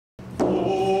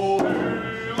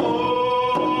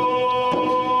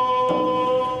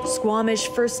Squamish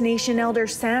First Nation elder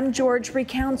Sam George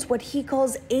recounts what he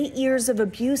calls 8 years of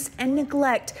abuse and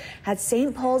neglect at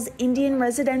St. Paul's Indian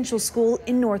Residential School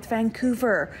in North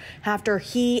Vancouver after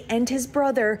he and his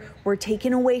brother were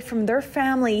taken away from their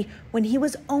family when he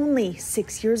was only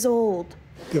 6 years old.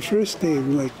 The first day,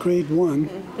 like grade 1,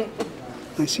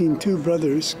 I seen 2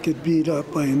 brothers get beat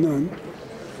up by a nun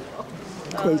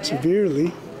quite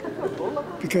severely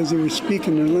because they were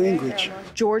speaking their language.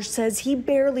 George says he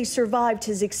barely survived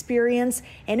his experience,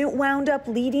 and it wound up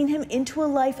leading him into a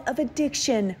life of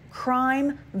addiction,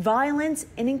 crime, violence,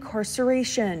 and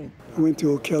incarceration. I went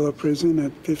to Ocala prison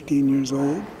at 15 years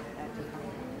old.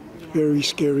 Very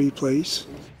scary place.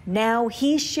 Now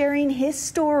he's sharing his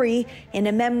story in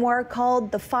a memoir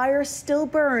called The Fire Still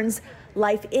Burns: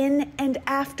 Life in and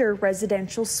After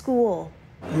Residential School.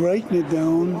 Writing it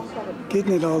down,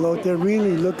 getting it all out there,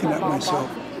 really looking at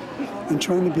myself and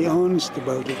trying to be honest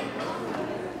about it.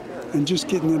 And just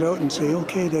getting it out and say,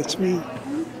 okay, that's me.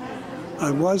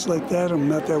 I was like that, I'm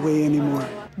not that way anymore.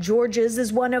 George's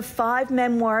is one of 5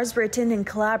 memoirs written in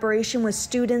collaboration with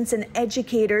students and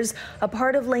educators, a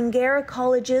part of Langara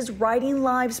College's Writing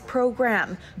Lives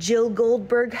program. Jill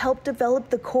Goldberg helped develop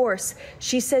the course.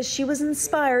 She says she was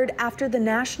inspired after the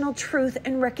National Truth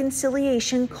and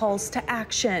Reconciliation calls to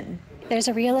action. There's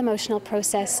a real emotional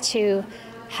process to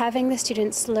having the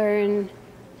students learn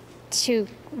to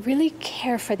really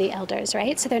care for the elders,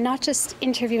 right? So they're not just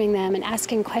interviewing them and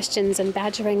asking questions and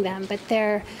badgering them, but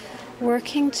they're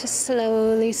working to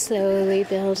slowly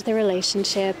build the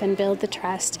relationship and build the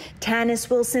trust. Tanis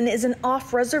Wilson is an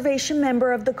off-reservation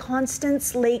member of the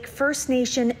Constance Lake First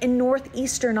Nation in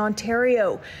northeastern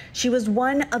Ontario. She was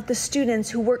one of the students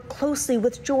who worked closely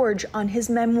with George on his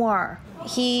memoir.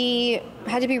 He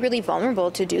had to be really vulnerable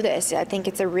to do this. I think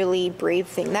it's a really brave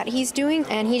thing that he's doing,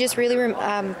 and he just really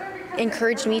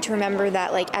encouraged me to remember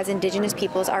that, like, as Indigenous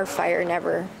peoples, our fire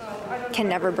can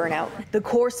never burn out. The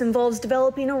course involves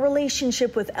developing a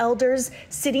relationship with elders,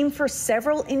 sitting for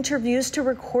several interviews to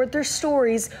record their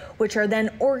stories, which are then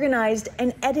organized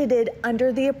and edited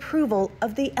under the approval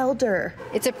of the elder.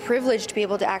 It's a privilege to be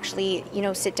able to actually,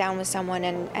 sit down with someone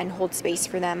and hold space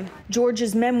for them.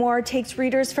 George's memoir takes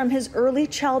readers from his early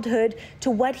childhood to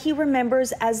what he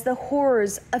remembers as the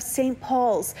horrors of St.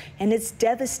 Paul's and its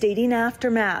devastating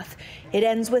aftermath. It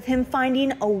ends with him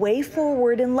finding a way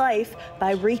forward in life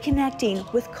by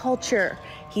reconnecting with culture.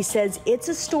 He says it's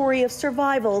a story of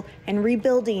survival and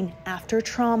rebuilding after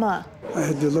trauma. I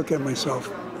had to look at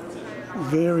myself.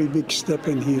 Very big step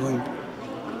in healing.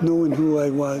 Knowing who I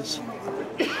was,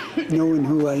 knowing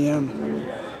who I am.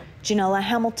 Janella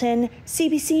Hamilton,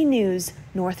 CBC News,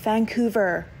 North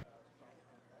Vancouver.